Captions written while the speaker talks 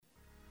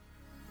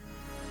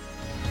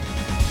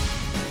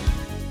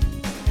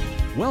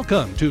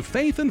Welcome to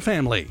Faith and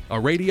Family, a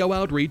radio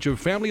outreach of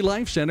Family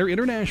Life Center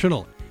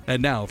International.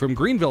 And now from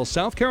Greenville,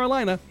 South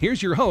Carolina,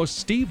 here's your host,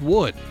 Steve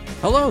Wood.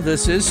 Hello,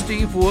 this is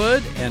Steve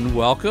Wood, and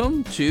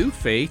welcome to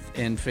Faith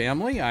and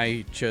Family.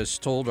 I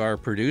just told our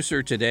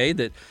producer today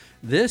that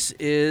this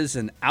is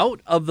an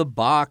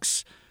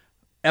out-of-the-box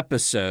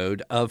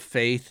episode of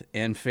Faith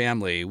and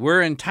Family.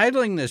 We're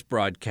entitling this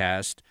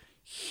broadcast,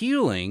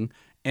 Healing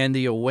and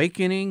the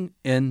Awakening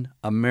in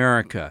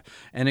America.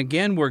 And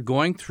again, we're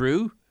going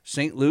through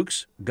St.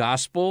 Luke's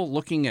Gospel,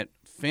 looking at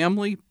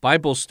family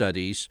Bible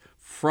studies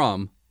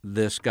from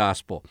this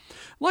Gospel.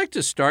 I'd like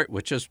to start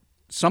with just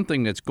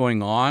something that's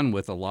going on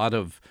with a lot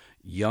of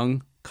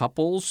young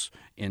couples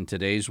in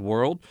today's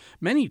world.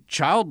 Many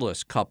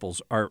childless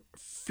couples are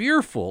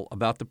fearful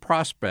about the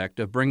prospect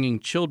of bringing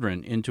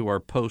children into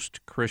our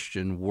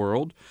post-Christian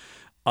world.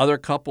 Other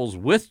couples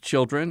with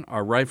children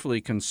are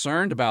rightfully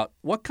concerned about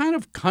what kind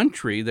of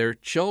country their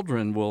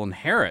children will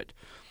inherit.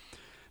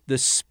 The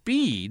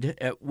speed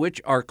at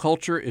which our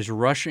culture is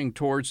rushing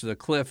towards the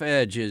cliff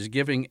edge is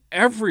giving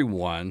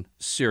everyone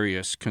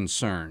serious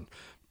concern.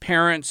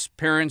 Parents,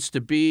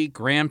 parents-to-be,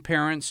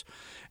 grandparents,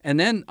 and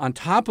then on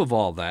top of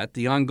all that,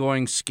 the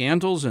ongoing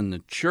scandals in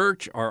the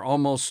church are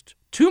almost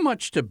too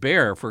much to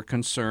bear for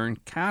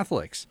concerned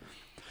Catholics.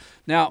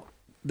 Now,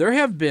 there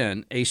have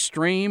been a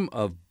stream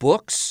of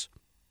books,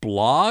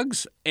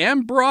 blogs,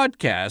 and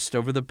broadcasts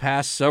over the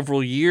past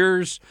several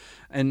years,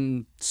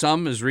 and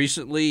some as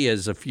recently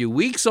as a few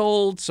weeks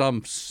old,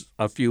 some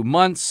a few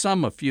months,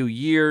 some a few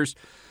years.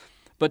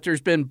 But there's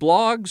been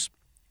blogs,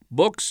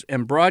 books,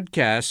 and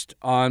broadcasts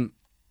on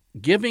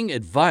giving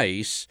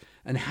advice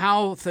and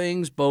how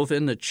things both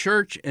in the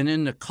church and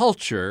in the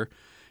culture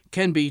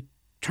can be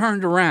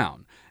turned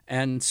around.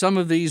 And some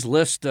of these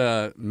list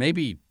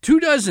maybe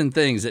 24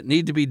 things that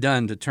need to be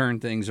done to turn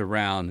things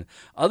around.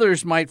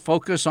 Others might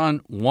focus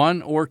on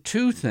one or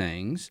two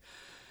things.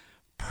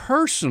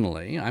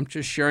 Personally, I'm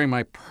just sharing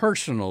my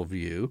personal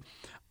view,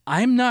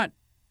 I'm not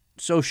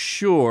so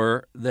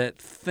sure that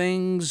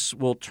things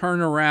will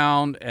turn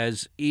around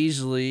as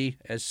easily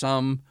as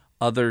some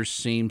others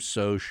seem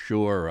so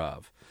sure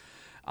of.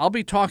 I'll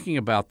be talking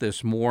about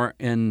this more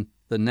in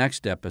the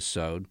next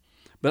episode,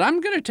 but I'm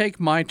going to take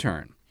my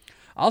turn.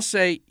 I'll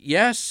say,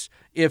 yes,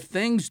 if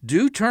things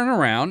do turn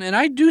around, and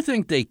I do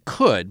think they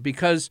could,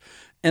 because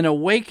an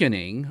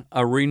awakening,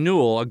 a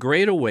renewal, a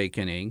great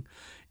awakening,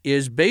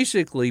 is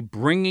basically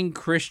bringing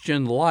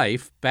Christian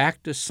life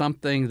back to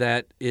something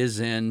that is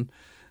in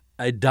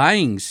a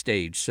dying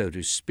stage, so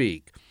to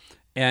speak.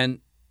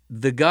 And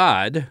the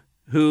God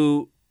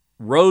who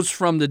rose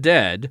from the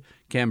dead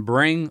can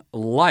bring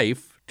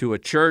life to a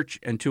church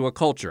and to a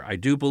culture. I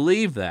do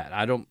believe that.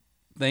 I don't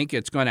think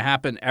it's going to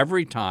happen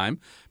every time,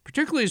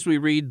 particularly as we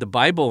read the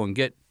Bible and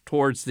get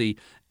towards the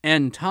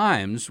end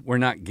times. We're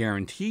not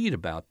guaranteed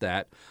about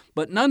that.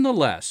 But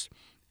nonetheless,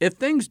 if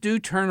things do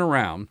turn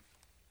around,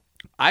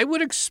 I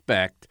would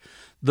expect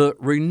the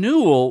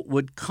renewal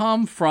would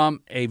come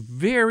from a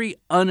very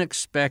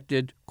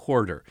unexpected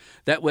quarter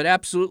that would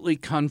absolutely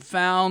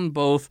confound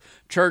both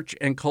church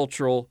and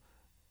cultural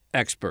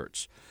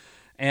experts.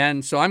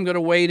 And so I'm going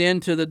to wade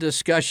into the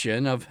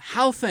discussion of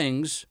how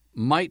things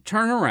might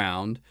turn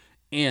around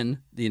in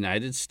the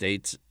United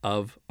States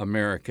of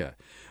America.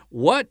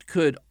 What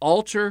could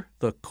alter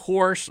the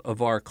course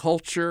of our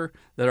culture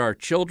that our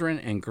children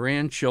and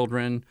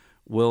grandchildren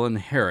will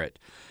inherit?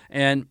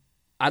 And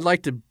I'd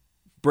like to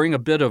bring a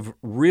bit of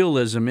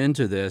realism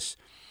into this,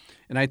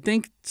 and I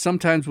think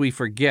sometimes we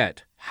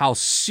forget how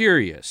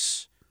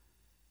serious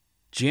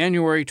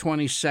January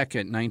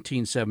 22nd,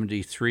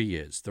 1973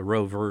 is, the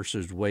Roe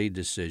versus Wade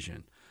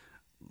decision,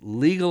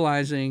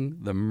 legalizing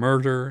the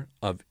murder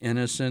of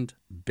innocent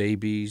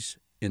babies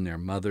in their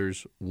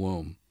mother's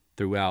womb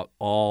throughout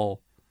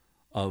all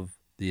of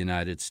the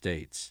United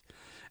States.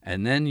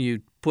 And then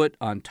you put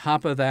on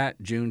top of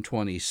that June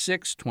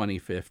 26,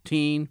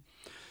 2015,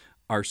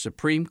 our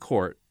Supreme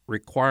Court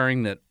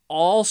requiring that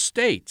all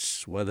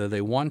states, whether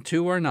they want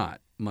to or not,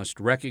 must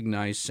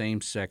recognize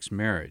same-sex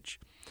marriage.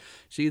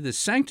 See, the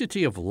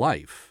sanctity of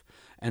life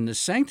and the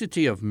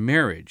sanctity of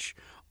marriage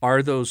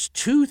are those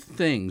two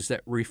things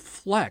that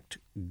reflect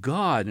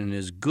God and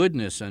His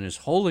goodness and His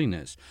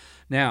holiness.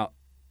 Now,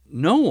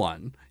 no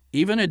one,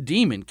 even a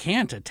demon,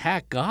 can't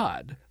attack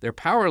God. They're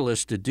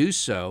powerless to do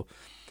so.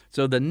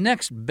 So the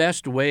next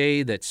best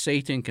way that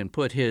Satan can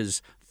put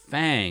his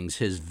fangs,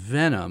 his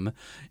venom,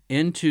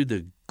 into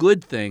the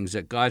good things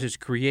that God has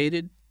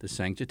created, the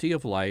sanctity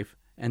of life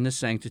and the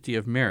sanctity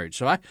of marriage.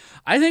 So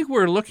I think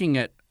we're looking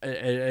at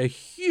a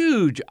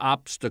huge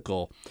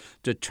obstacle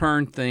to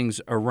turn things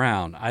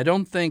around. I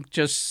don't think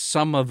just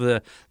some of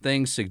the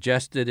things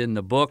suggested in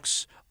the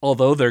books,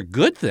 although they're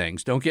good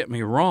things, don't get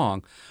me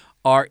wrong,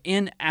 are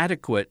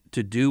inadequate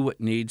to do what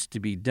needs to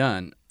be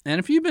done. And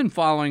if you've been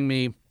following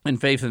me in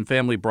Faith and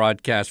Family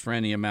broadcasts for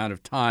any amount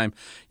of time,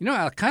 you know,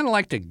 I kind of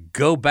like to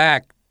go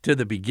back to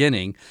the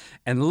beginning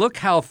and look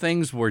how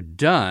things were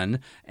done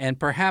and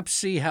perhaps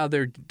see how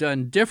they're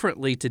done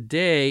differently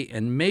today,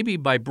 and maybe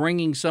by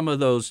bringing some of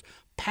those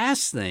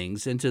past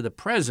things into the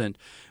present,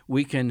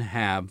 we can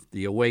have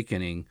the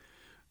awakening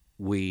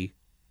we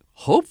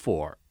hope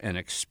for and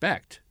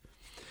expect.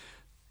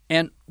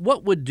 And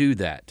what would do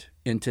that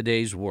in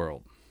today's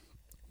world?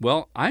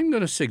 Well, I'm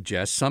going to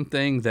suggest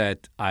something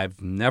that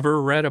I've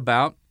never read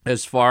about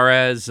as far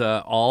as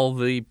all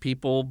the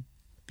people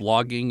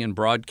blogging and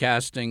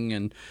broadcasting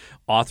and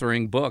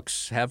authoring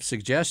books have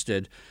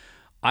suggested.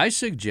 I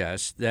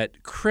suggest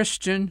that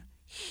Christian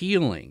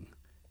healing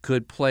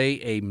could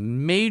play a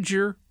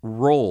major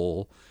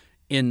role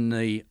in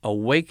the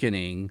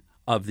awakening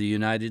of the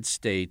United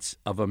States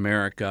of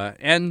America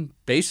and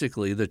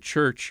basically the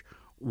church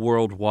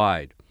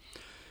worldwide.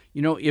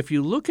 You know, if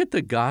you look at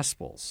the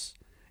Gospels,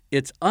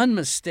 it's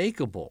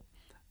unmistakable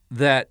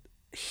that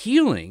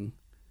healing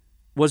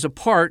was a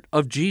part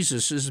of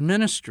Jesus'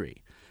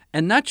 ministry.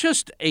 And not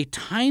just a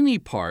tiny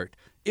part,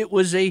 it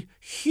was a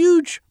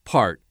huge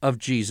part of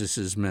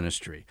Jesus'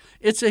 ministry.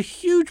 It's a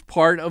huge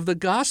part of the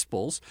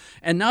Gospels,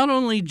 and not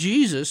only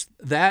Jesus,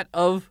 that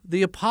of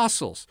the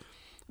apostles.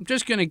 I'm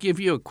just going to give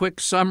you a quick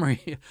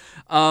summary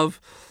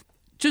of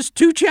just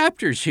 2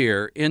 chapters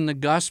here in the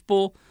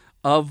Gospel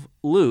of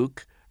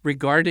Luke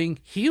regarding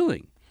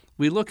healing.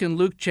 We look in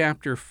Luke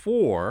chapter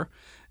 4.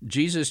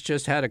 Jesus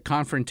just had a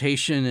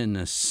confrontation in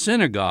a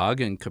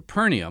synagogue in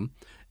Capernaum,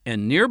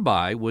 and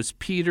nearby was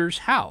Peter's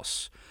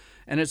house.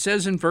 And it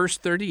says in verse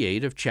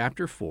 38 of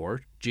chapter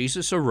 4,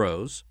 Jesus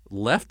arose,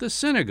 left the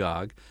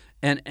synagogue,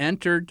 and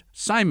entered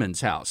Simon's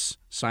house,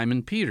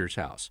 Simon Peter's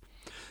house.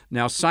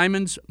 Now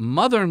Simon's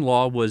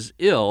mother-in-law was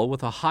ill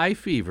with a high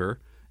fever,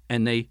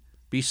 and they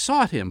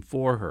besought him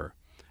for her.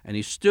 And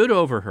he stood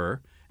over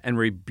her and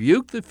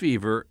rebuked the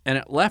fever, and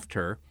it left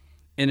her,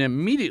 and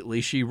immediately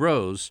she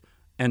rose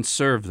and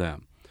served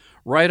them.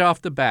 Right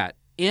off the bat,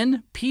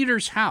 in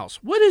Peter's house.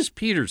 What is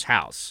Peter's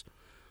house?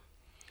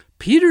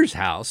 Peter's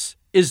house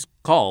is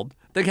called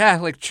the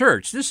Catholic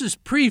Church. This is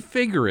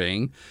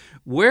prefiguring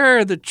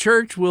where the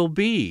church will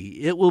be.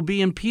 It will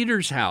be in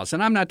Peter's house.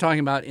 And I'm not talking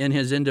about in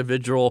his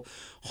individual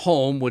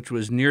home, which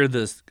was near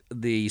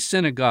the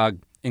synagogue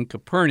in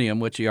Capernaum,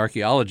 which the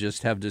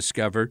archaeologists have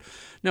discovered.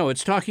 No,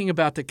 it's talking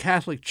about the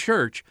Catholic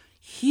Church.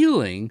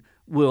 Healing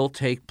will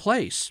take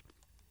place.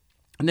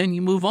 And then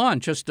you move on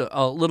just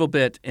a little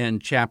bit in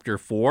chapter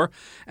 4,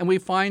 and we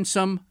find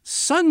some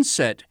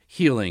sunset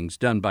healings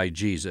done by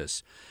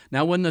Jesus.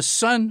 Now, when the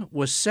sun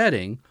was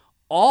setting,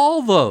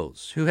 all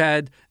those who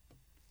had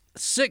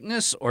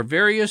sickness or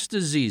various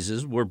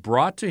diseases were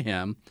brought to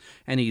him,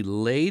 and he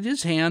laid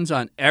his hands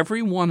on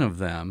every one of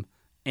them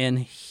and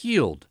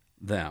healed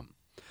them.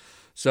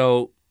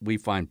 So we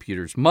find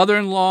Peter's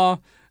mother-in-law,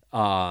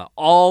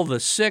 all the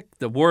sick,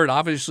 the word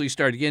obviously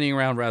started getting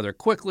around rather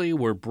quickly,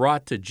 were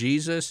brought to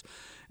Jesus.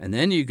 And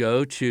then you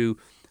go to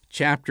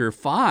chapter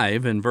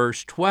 5 and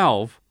verse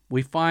 12,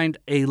 we find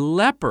a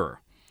leper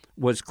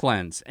was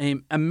cleansed,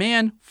 a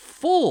man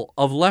full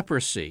of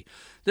leprosy.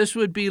 This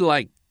would be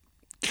like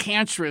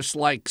cancerous,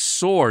 like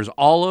sores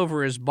all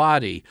over his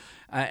body.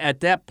 At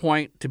that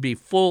point, to be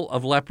full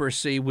of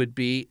leprosy would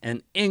be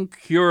an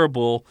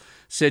incurable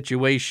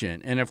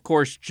situation. And of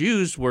course,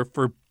 Jews were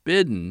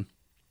forbidden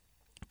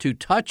to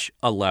touch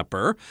a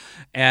leper,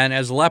 and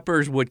as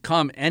lepers would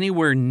come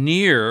anywhere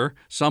near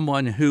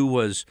someone who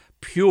was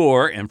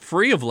pure and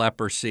free of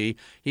leprosy,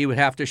 he would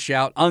have to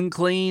shout,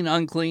 "Unclean,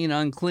 unclean,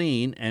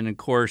 unclean." And of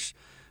course,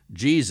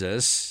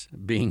 Jesus,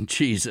 being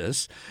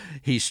Jesus,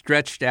 he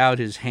stretched out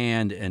his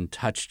hand and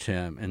touched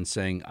him and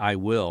saying, "I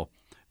will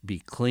be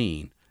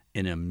clean."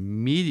 And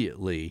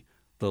immediately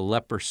the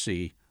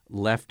leprosy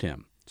left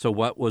him. So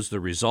what was the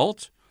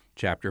result?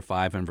 Chapter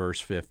 5 and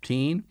verse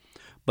 15.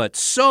 But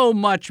so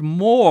much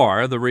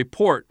more the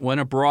report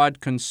went abroad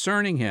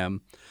concerning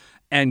him,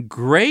 and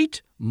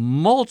great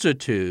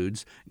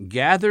multitudes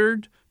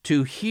gathered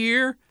to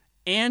hear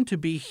and to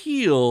be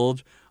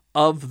healed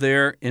of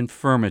their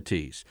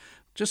infirmities.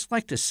 Just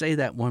like to say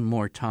that one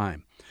more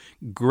time.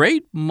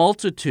 Great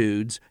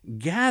multitudes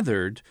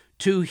gathered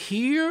to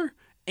hear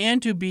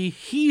and to be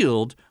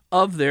healed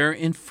of their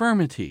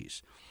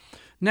infirmities.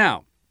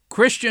 Now,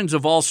 Christians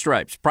of all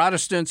stripes,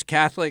 Protestants,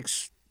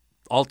 Catholics,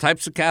 all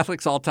types of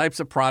Catholics, all types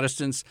of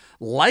Protestants,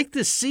 like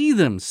to see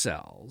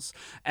themselves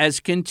as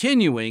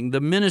continuing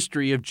the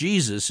ministry of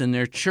Jesus in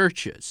their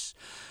churches.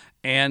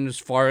 And as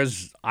far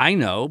as I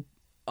know,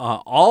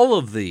 all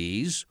of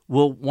these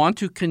will want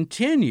to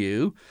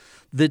continue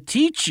the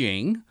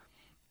teaching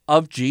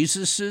of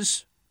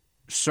Jesus'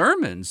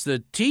 sermons,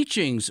 the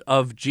teachings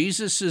of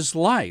Jesus'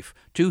 life,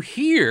 to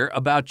hear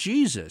about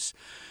Jesus.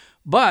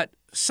 But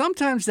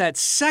sometimes that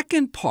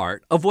second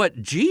part of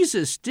what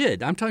Jesus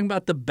did, I'm talking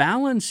about the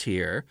balance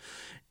here,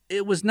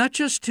 it was not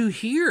just to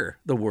hear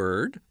the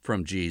word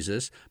from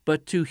Jesus,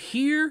 but to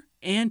hear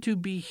and to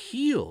be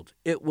healed.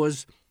 It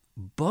was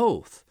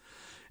both.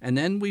 And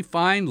then we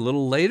find a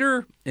little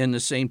later in the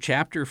same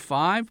chapter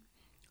 5,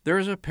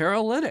 there's a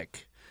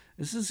paralytic.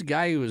 This is a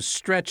guy who was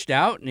stretched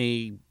out,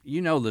 and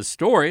you know the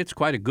story, it's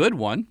quite a good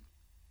one,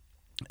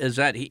 is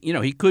that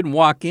he couldn't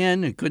walk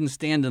in, he couldn't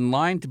stand in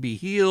line to be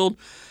healed.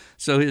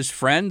 So his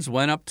friends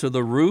went up to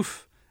the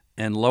roof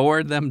and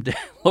lowered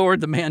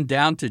the man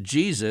down to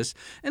Jesus.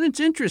 And it's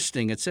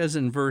interesting. It says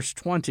in verse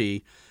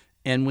 20,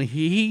 and when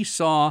he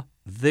saw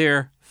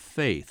their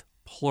faith,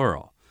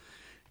 plural,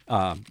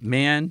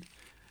 man,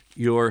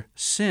 your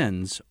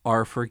sins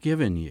are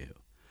forgiven you.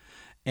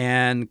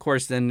 And, of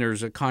course, then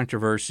there's a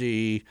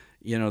controversy.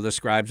 The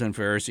scribes and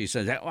Pharisees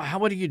said,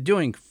 what are you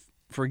doing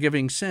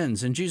forgiving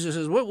sins? And Jesus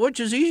says, which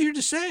is easier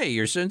to say,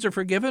 your sins are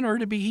forgiven or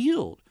to be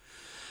healed?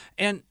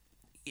 And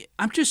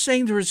I'm just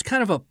saying there is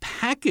kind of a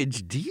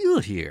package deal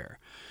here.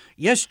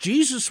 Yes,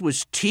 Jesus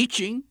was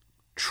teaching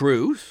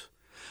truth,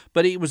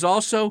 but he was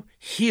also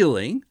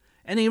healing,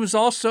 and he was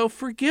also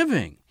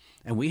forgiving.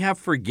 And we have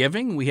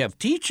forgiving, we have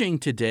teaching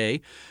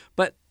today,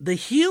 but the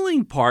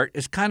healing part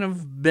has kind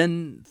of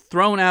been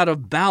thrown out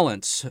of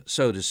balance,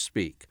 so to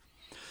speak.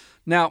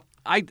 Now,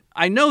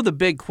 I know the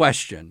big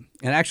question,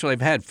 and actually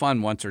I've had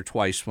fun once or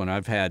twice when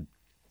I've had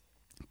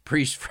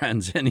priest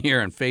friends in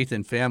here in Faith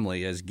and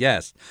Family as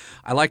guests.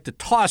 I like to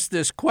toss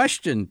this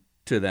question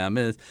to them,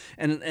 and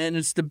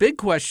it's the big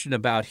question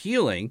about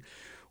healing.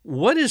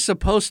 What is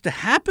supposed to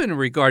happen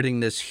regarding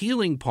this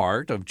healing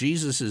part of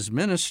Jesus'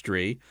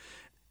 ministry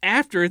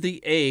after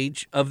the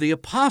age of the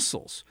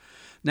apostles?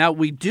 Now,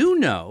 we do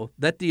know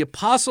that the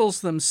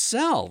apostles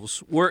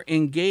themselves were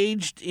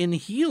engaged in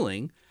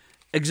healing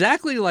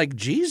exactly like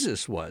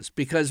Jesus was,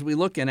 because we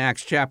look in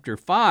Acts chapter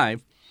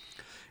 5,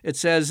 it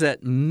says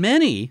that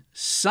many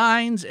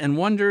signs and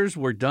wonders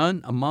were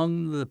done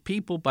among the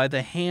people by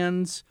the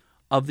hands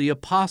of the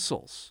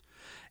apostles.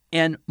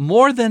 And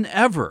more than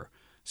ever,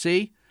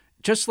 see,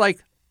 just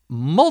like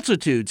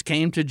multitudes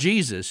came to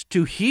Jesus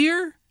to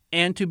hear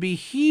and to be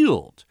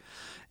healed,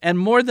 and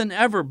more than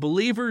ever,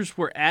 believers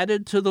were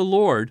added to the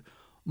Lord,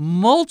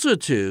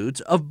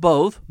 multitudes of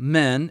both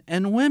men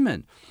and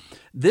women.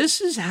 This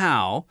is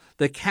how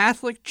the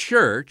Catholic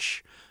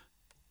Church,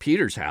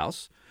 Peter's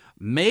house,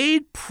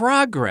 made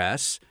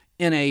progress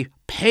in a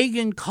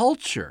pagan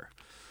culture,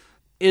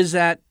 is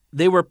that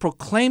they were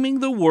proclaiming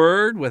the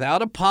word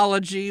without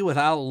apology,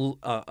 without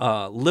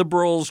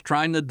liberals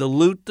trying to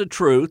dilute the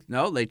truth.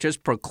 No, they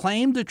just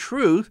proclaimed the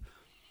truth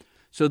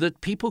so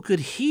that people could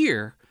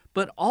hear,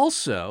 but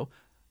also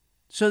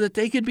so that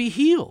they could be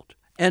healed.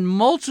 And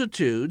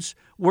multitudes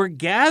were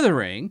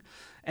gathering,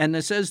 and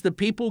it says the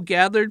people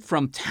gathered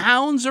from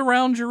towns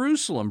around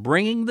Jerusalem,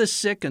 bringing the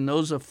sick and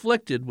those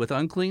afflicted with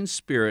unclean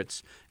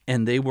spirits,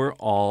 and they were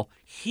all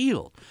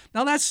healed.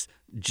 Now that's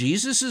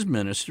Jesus'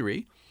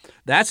 ministry.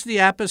 That's the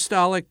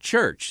apostolic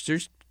church.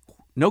 There's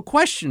no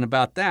question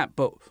about that.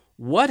 But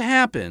what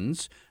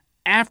happens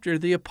after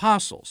the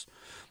apostles?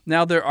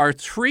 Now, there are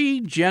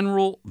three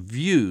general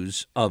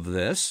views of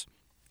this.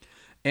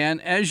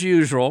 And as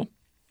usual,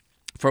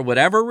 for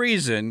whatever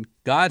reason,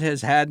 God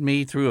has had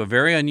me through a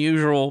very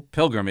unusual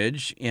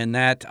pilgrimage in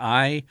that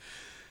I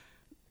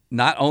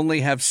not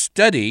only have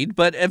studied,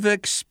 but have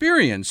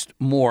experienced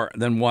more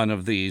than one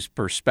of these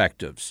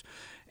perspectives.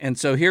 And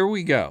so here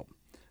we go.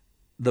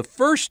 The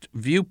first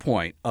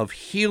viewpoint of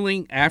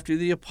healing after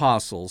the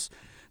apostles.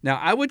 Now,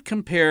 I would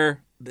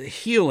compare the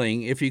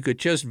healing, if you could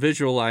just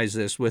visualize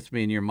this with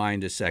me in your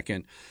mind a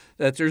second,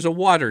 that there's a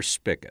water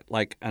spigot,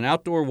 like an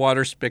outdoor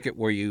water spigot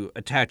where you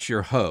attach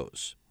your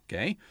hose,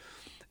 okay?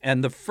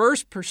 And the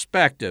first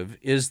perspective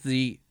is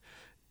the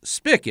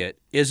spigot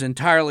is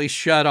entirely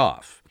shut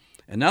off.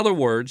 In other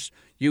words,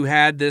 you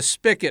had this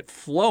spigot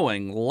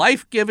flowing,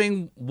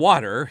 life-giving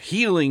water,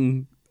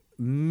 healing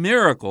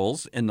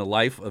miracles in the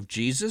life of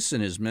Jesus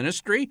and his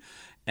ministry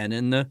and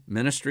in the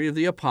ministry of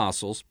the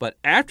apostles. But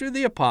after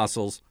the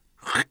apostles,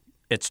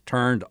 it's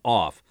turned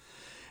off.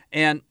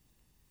 And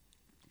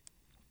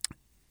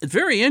it's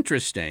very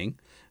interesting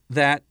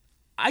that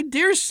I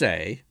dare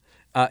say,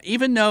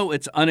 even though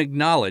it's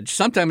unacknowledged,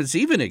 sometimes it's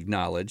even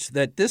acknowledged,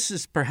 that this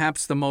is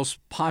perhaps the most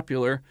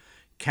popular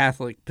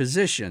Catholic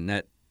position,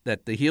 that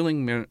the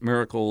healing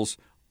miracles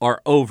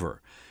are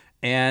over.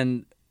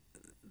 And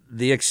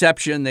the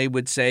exception, they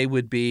would say,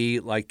 would be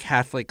like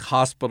Catholic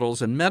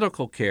hospitals and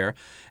medical care.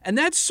 And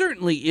that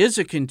certainly is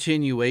a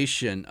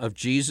continuation of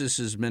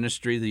Jesus'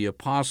 ministry, the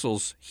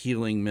apostles'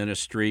 healing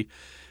ministry.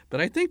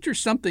 But I think there's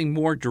something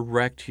more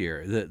direct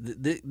here.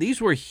 These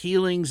were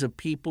healings of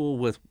people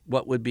with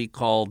what would be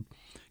called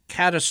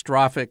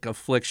catastrophic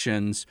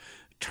afflictions,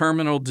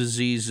 terminal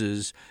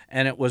diseases,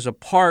 and it was a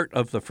part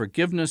of the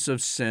forgiveness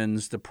of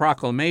sins, the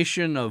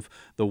proclamation of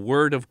the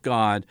Word of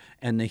God,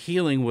 and the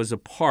healing was a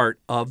part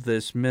of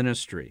this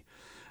ministry.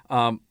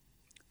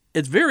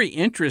 It's very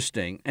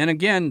interesting, and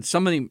again,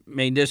 somebody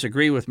may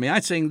disagree with me.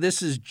 I'm saying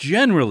this is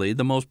generally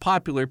the most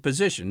popular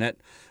position, that,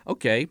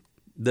 okay,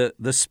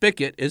 the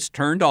spigot is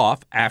turned off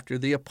after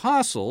the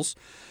apostles,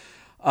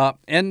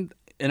 and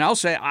I'll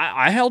say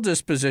I held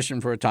this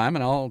position for a time,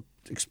 and I'll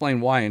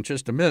explain why in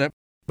just a minute.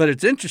 But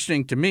it's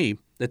interesting to me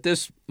that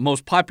this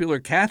most popular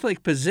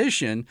Catholic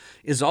position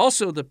is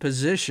also the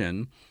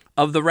position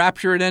of the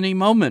rapture at any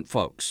moment,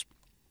 folks,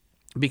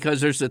 because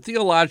there's a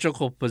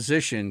theological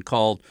position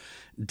called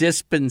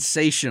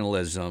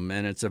dispensationalism,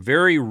 and it's a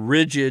very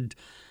rigid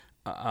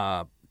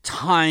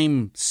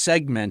time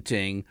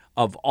segmenting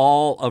of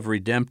all of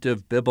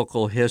redemptive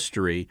biblical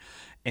history,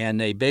 and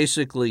they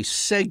basically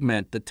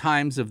segment the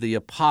times of the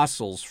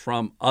apostles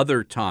from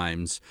other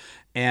times,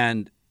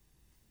 and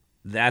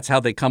that's how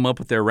they come up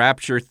with their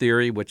rapture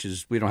theory, which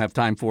is we don't have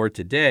time for it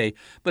today,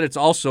 but it's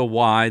also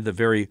why the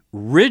very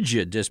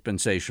rigid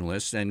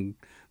dispensationalists, and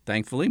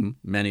thankfully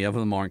many of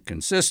them aren't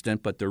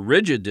consistent, but the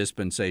rigid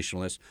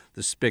dispensationalists,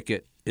 the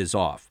spigot is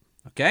off,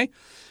 okay?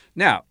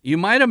 Now, you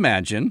might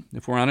imagine,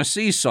 if we're on a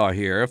seesaw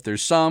here, if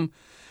there's some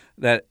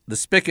that the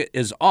spigot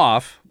is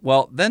off,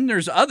 well, then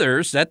there's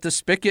others that the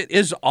spigot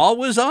is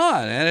always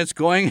on, and it's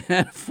going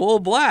at full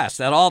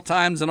blast at all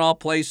times and all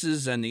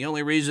places, and the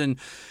only reason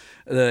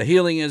the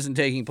healing isn't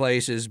taking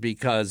place is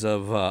because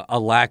of a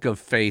lack of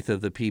faith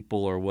of the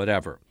people or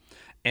whatever.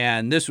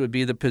 And this would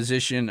be the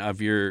position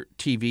of your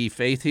TV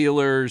faith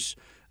healers,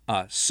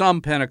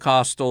 some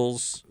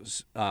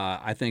Pentecostals.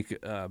 I think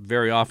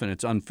very often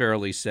it's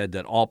unfairly said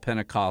that all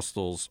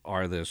Pentecostals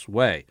are this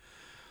way.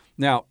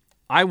 Now,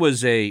 I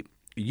was a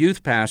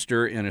youth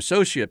pastor and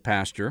associate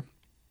pastor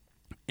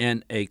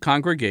in a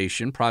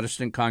congregation,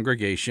 Protestant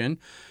congregation,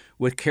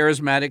 with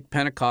charismatic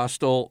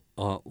Pentecostal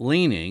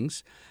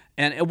leanings.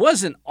 And it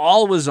wasn't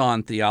always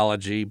on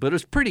theology, but it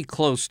was pretty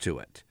close to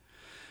it.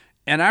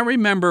 And I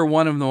remember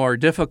one of the more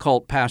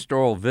difficult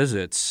pastoral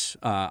visits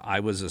I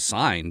was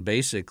assigned,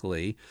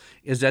 basically,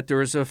 is that there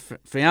was a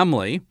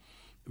family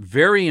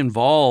very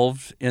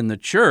involved in the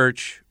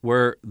church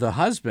where the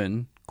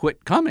husband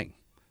quit coming,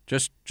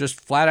 just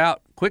flat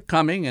out quit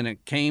coming, and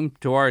it came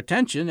to our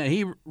attention that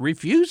he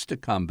refused to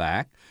come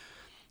back.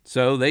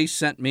 So they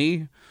sent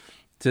me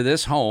to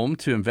this home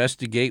to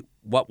investigate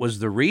what was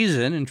the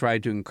reason and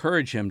tried to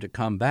encourage him to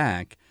come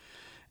back.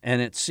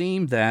 And it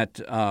seemed that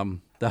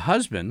the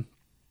husband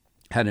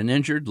had an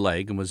injured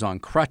leg and was on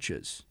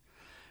crutches.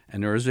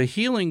 And there was a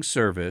healing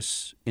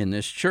service in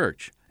this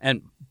church.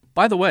 And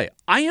by the way,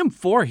 I am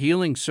for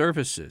healing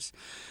services.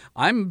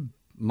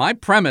 My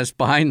premise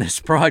behind this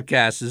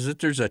broadcast is that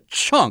there's a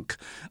chunk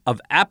of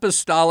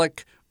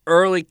apostolic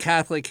early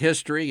Catholic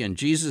history and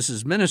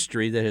Jesus'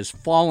 ministry that has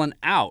fallen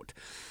out,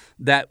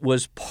 that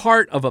was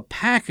part of a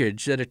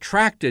package that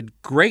attracted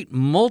great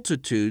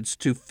multitudes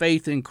to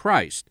faith in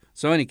Christ.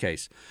 So in any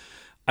case,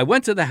 I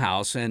went to the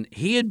house, and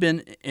he had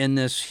been in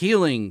this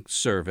healing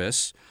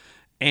service,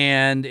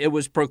 and it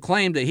was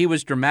proclaimed that he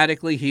was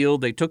dramatically healed.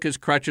 They took his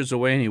crutches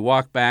away, and he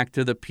walked back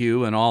to the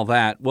pew and all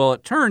that. Well,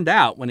 it turned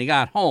out when he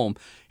got home,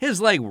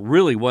 his leg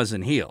really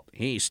wasn't healed.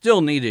 He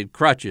still needed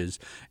crutches,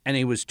 and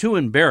he was too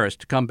embarrassed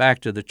to come back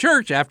to the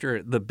church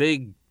after the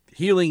big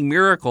healing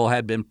miracle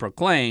had been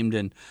proclaimed.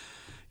 And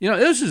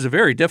this is a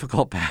very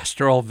difficult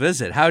pastoral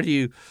visit. How do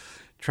you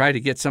try to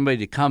get somebody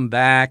to come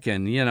back?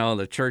 And,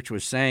 the church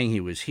was saying he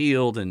was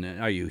healed, and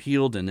are you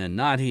healed and then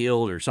not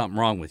healed, or something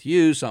wrong with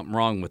you, something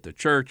wrong with the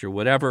church, or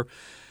whatever.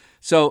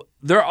 So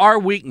there are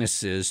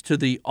weaknesses to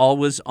the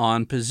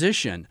always-on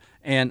position.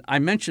 And I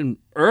mentioned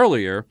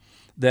earlier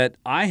that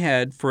I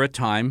had, for a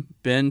time,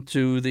 been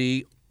to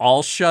the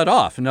all shut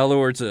off. In other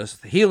words, a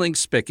healing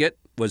spigot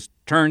was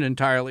turned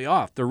entirely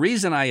off. The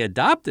reason I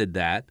adopted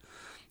that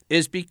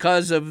is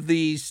because of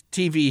these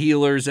TV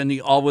healers and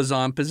the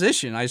always-on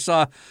position. I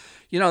saw,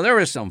 there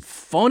was some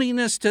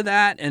phoniness to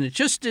that, and it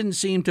just didn't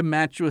seem to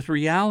match with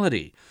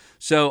reality.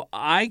 So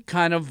I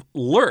kind of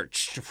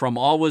lurched from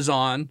always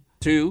on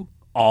to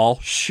all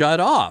shut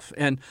off.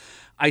 And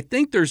I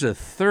think there's a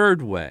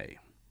third way,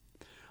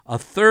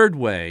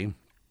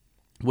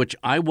 which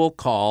I will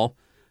call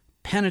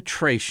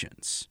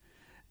penetrations.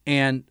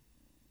 And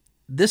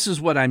this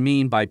is what I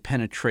mean by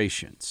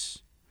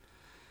penetrations.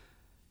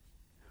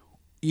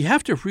 You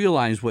have to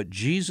realize what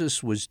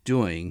Jesus was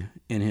doing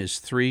in his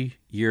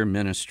 3-year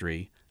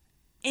ministry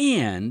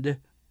and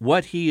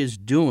what he is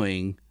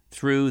doing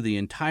through the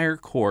entire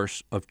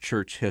course of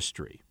church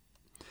history.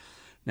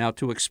 Now,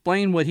 to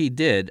explain what he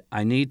did,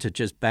 I need to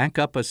just back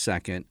up a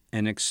second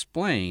and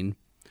explain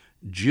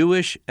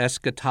Jewish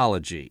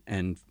eschatology.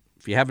 And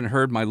if you haven't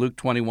heard my Luke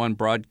 21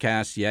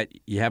 broadcast yet,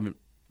 you haven't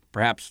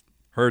perhaps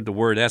heard the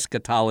word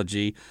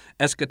eschatology.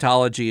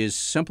 Eschatology is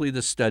simply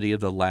the study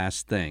of the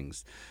last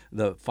things,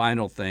 the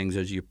final things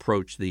as you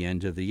approach the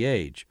end of the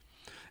age.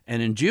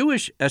 And in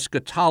Jewish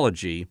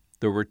eschatology,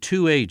 there were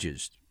 2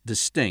 ages,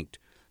 distinct.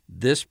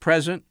 This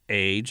present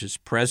age, this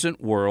present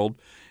world,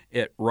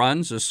 it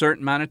runs a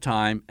certain amount of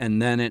time,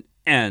 and then it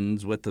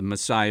ends with the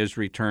Messiah's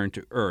return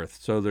to earth.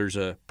 So there's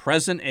a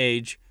present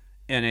age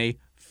and a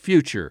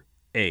future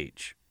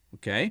age,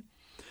 okay?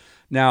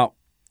 Now,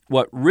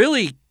 what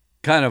really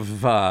kind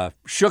of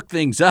shook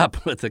things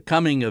up with the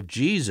coming of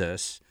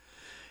Jesus,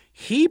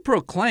 he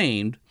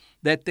proclaimed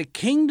that the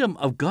kingdom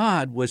of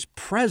God was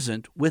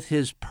present with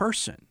his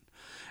person.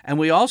 And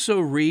we also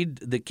read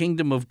the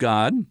kingdom of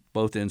God,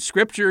 both in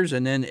scriptures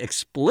and then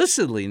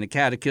explicitly in the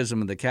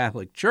Catechism of the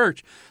Catholic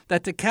Church,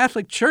 that the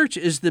Catholic Church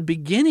is the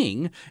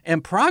beginning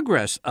and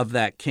progress of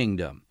that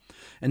kingdom.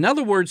 In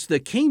other words, the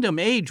kingdom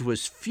age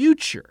was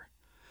future.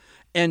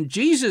 And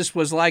Jesus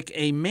was like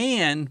a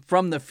man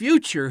from the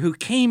future who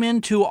came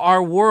into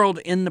our world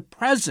in the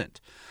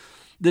present.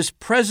 this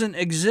present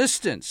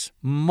existence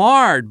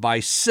marred by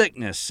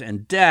sickness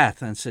and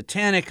death and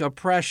satanic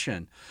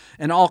oppression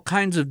and all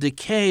kinds of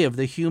decay of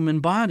the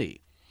human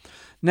body.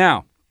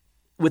 Now,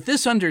 with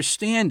this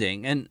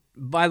understanding, and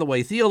by the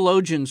way,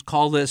 theologians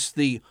call this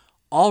the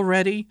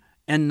already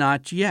and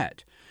not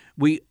yet.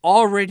 We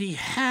already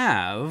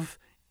have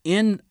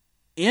in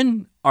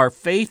our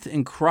faith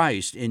in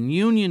Christ, in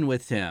union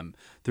with Him,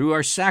 through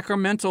our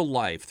sacramental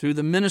life, through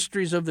the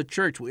ministries of the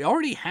church, we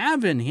already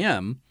have in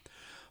Him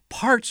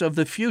parts of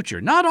the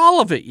future. Not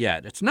all of it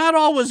yet. It's not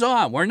always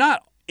on. We're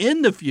not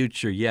in the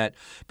future yet,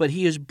 but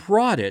He has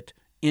brought it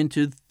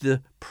into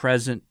the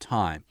present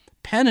time,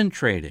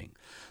 penetrating.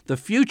 The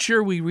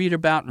future we read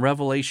about in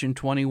Revelation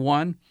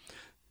 21,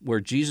 where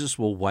Jesus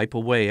will wipe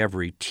away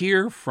every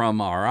tear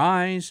from our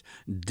eyes.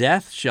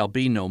 Death shall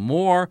be no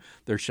more.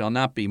 There shall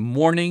not be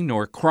mourning,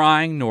 nor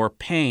crying, nor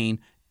pain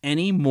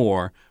any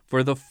more,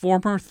 for the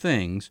former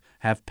things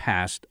have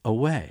passed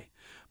away.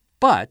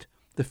 But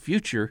the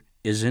future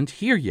isn't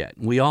here yet.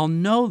 We all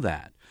know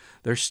that.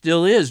 There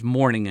still is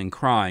mourning and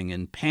crying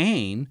and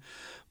pain,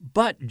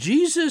 but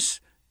Jesus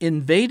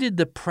invaded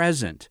the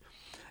present.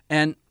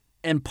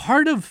 And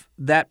part of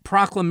that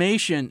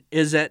proclamation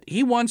is that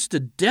He wants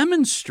to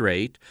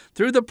demonstrate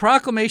through the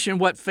proclamation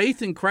what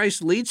faith in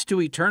Christ leads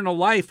to eternal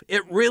life.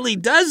 It really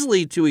does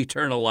lead to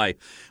eternal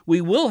life.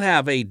 We will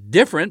have a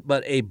different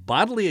but a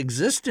bodily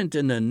existence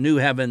in the new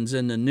heavens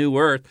and the new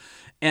earth,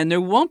 and there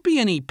won't be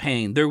any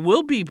pain. There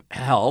will be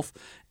health,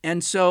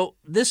 and so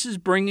this is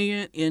bringing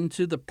it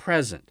into the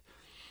present.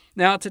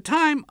 Now, at the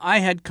time, I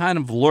had kind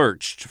of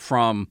lurched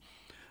from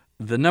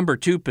the number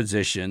 2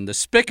 position, the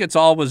spigot's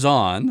always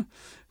on.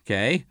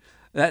 Okay,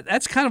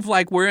 that's kind of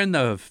like we're in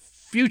the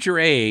future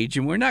age,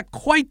 and we're not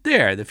quite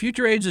there. The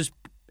future age has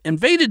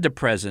invaded the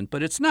present,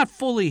 but it's not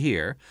fully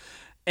here.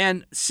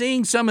 And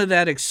seeing some of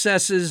that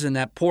excesses and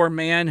that poor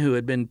man who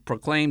had been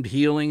proclaimed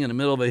healing in the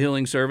middle of a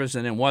healing service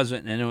and it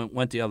wasn't, and it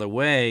went the other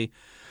way,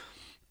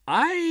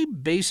 I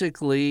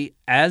basically,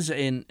 as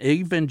an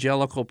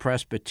evangelical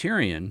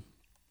Presbyterian,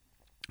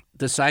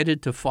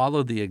 decided to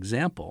follow the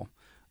example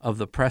of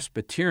the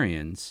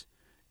Presbyterians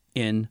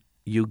in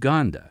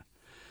Uganda.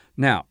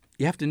 Now,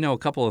 you have to know a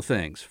couple of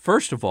things.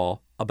 First of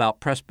all, about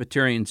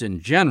Presbyterians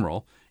in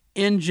general,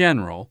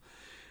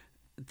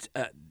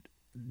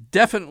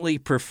 definitely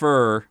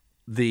prefer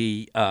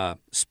the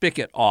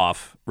spigot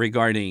off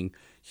regarding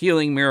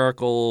healing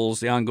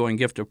miracles, the ongoing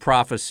gift of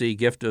prophecy,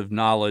 gift of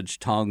knowledge,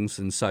 tongues,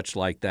 and such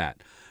like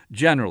that.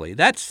 Generally,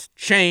 that's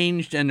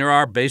changed, and there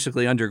are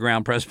basically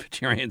underground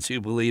Presbyterians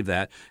who believe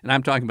that, and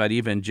I'm talking about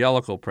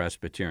evangelical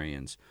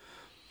Presbyterians.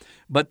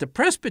 But the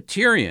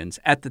Presbyterians,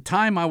 at the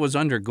time I was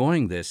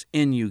undergoing this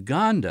in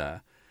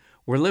Uganda,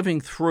 were living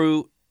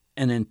through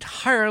an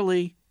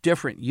entirely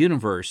different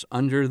universe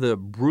under the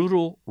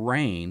brutal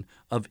reign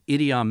of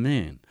Idi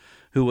Amin,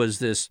 who was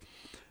this,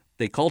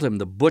 they called him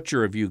the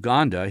butcher of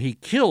Uganda. He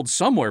killed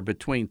somewhere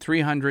between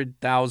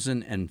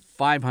 300,000 and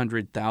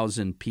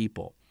 500,000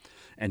 people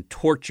and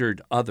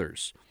tortured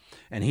others.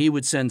 And he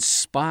would send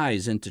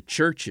spies into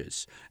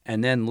churches,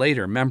 and then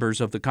later members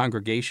of the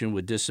congregation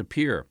would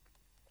disappear.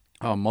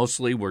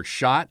 Mostly were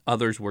shot,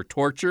 others were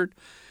tortured.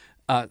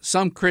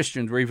 Some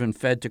Christians were even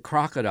fed to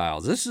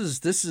crocodiles. This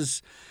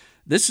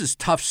is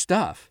tough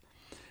stuff.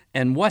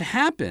 And what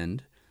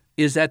happened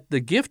is that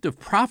the gift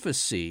of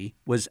prophecy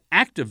was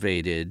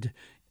activated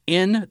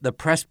in the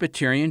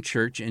Presbyterian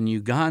Church in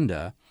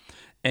Uganda,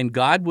 and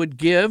God would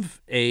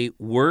give a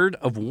word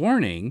of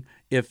warning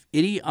if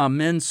Idi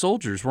Amin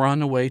soldiers were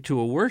on the way to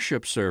a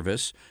worship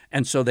service,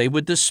 and so they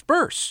would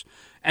disperse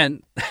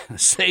and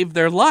save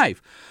their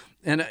life.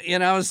 And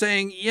I was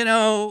saying,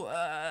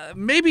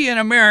 maybe in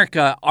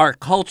America, our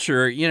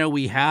culture,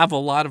 we have a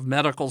lot of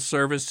medical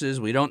services.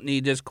 We don't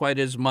need this quite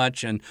as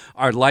much, and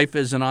our life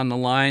isn't on the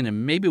line,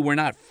 and maybe we're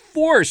not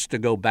forced to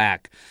go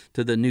back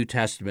to the New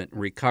Testament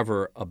and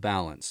recover a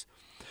balance.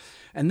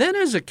 And then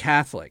as a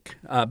Catholic,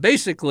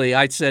 basically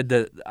I said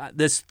that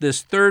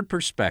this third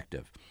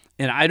perspective,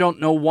 and I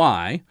don't know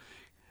why.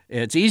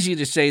 It's easy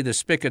to say the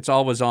spigot's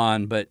always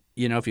on, but,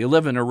 if you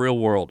live in a real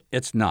world,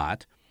 it's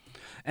not.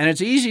 And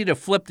it's easy to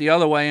flip the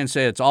other way and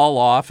say it's all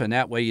off, and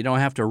that way you don't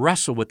have to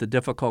wrestle with the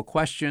difficult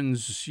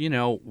questions,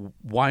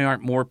 why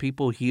aren't more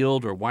people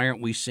healed, or why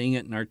aren't we seeing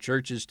it in our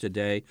churches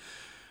today?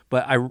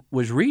 But I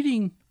was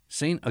reading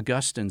St.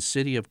 Augustine's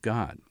City of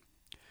God,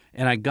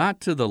 and I got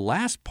to the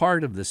last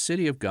part of the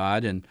City of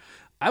God, and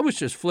I was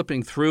just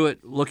flipping through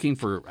it, looking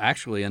for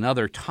actually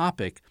another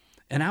topic,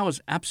 and I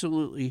was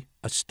absolutely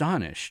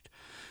astonished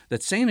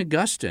that St.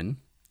 Augustine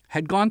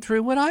had gone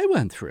through what I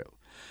went through.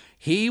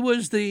 He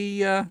was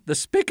the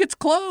spigot's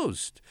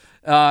closed.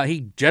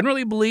 He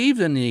generally believed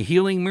in the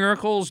healing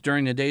miracles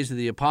during the days of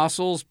the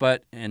apostles,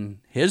 but in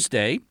his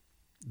day,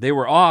 they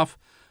were off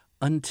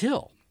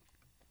until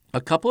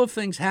a couple of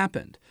things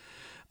happened.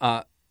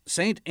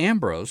 St.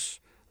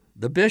 Ambrose,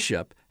 the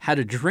bishop, had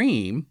a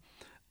dream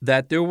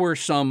that there were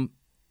some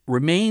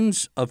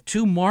remains of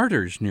 2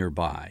 martyrs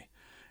nearby,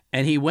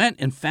 and he went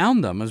and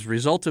found them as a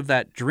result of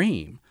that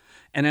dream.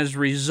 And as a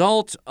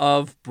result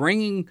of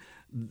bringing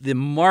the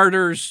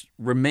martyrs'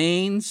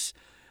 remains.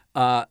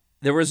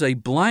 There was a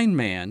blind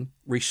man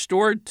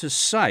restored to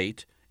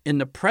sight in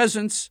the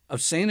presence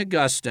of St.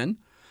 Augustine,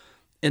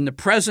 in the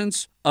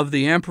presence of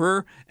the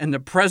emperor, in the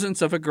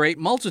presence of a great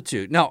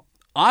multitude. Now,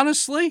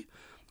 honestly,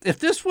 if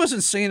this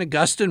wasn't St.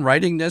 Augustine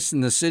writing this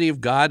in the City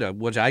of God,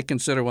 which I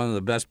consider one of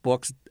the best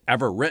books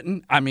ever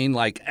written,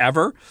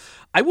 ever,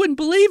 I wouldn't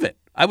believe it.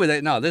 I would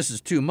say, no, this is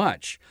too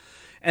much.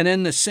 And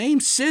in the same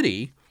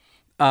city,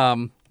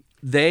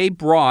 they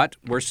brought,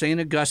 where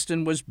St.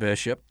 Augustine was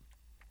bishop,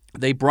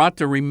 they brought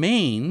the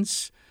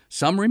remains,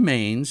 some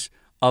remains,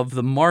 of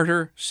the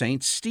martyr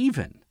St.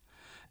 Stephen.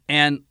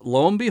 And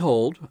lo and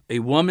behold, a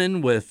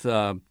woman with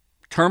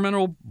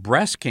terminal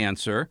breast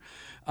cancer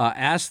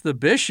asked the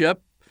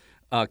bishop,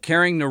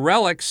 carrying the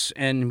relics,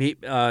 and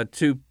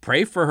to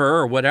pray for her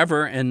or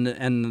whatever,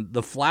 and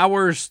the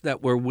flowers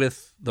that were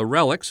with the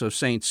relics of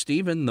St.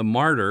 Stephen, the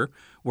martyr,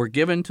 were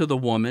given to the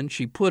woman.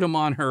 She put them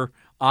on her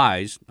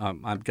eyes.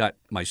 I've got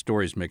my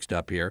stories mixed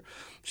up here.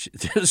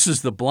 This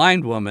is the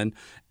blind woman,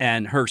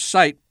 and her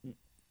sight,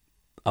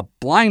 a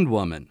blind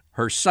woman,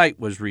 her sight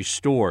was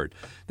restored.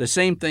 The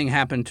same thing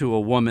happened to a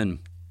woman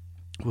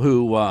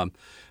who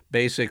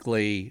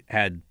basically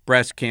had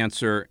breast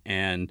cancer,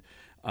 and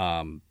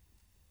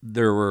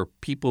there were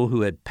people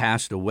who had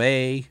passed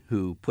away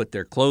who put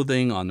their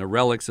clothing on the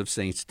relics of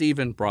St.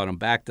 Stephen, brought them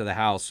back to the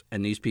house,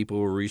 and these people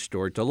were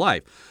restored to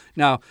life.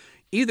 Now,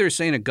 either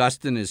St.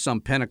 Augustine is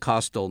some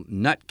Pentecostal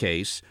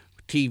nutcase,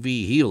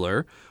 TV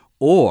healer,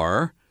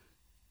 or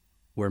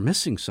we're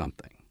missing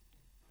something.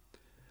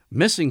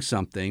 Missing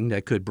something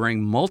that could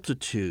bring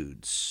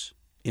multitudes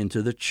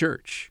into the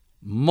church.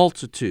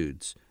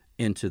 Multitudes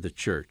into the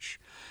church.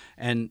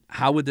 And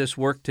how would this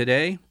work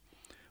today?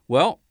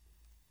 Well,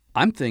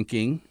 I'm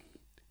thinking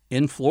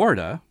in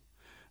Florida,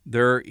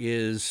 there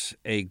is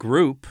a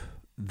group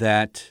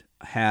that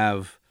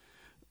have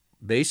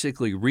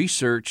basically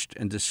researched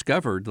and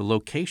discovered the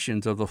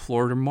locations of the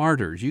Florida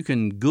martyrs. You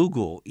can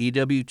Google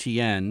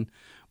EWTN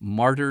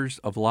Martyrs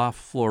of La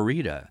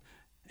Florida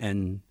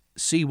and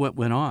see what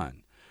went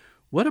on.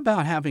 What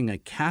about having a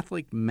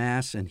Catholic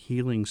Mass and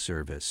healing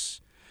service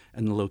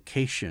and the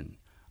location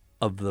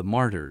of the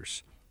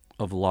martyrs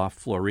of La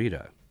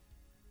Florida?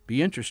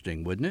 Be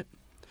interesting, wouldn't it?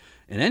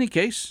 In any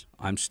case,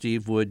 I'm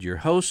Steve Wood, your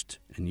host,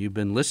 and you've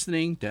been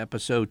listening to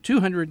episode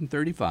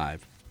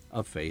 235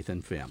 of Faith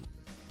and Family.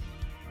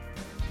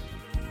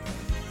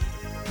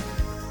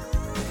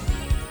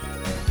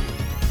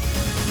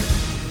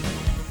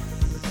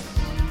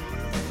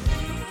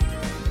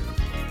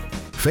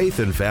 Faith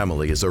and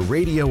Family is a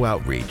radio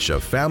outreach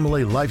of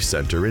Family Life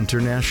Center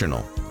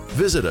International.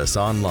 Visit us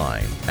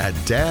online at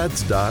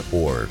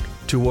dads.org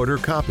to order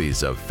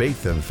copies of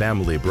Faith and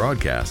Family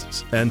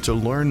broadcasts and to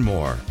learn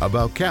more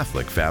about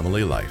Catholic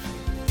family life.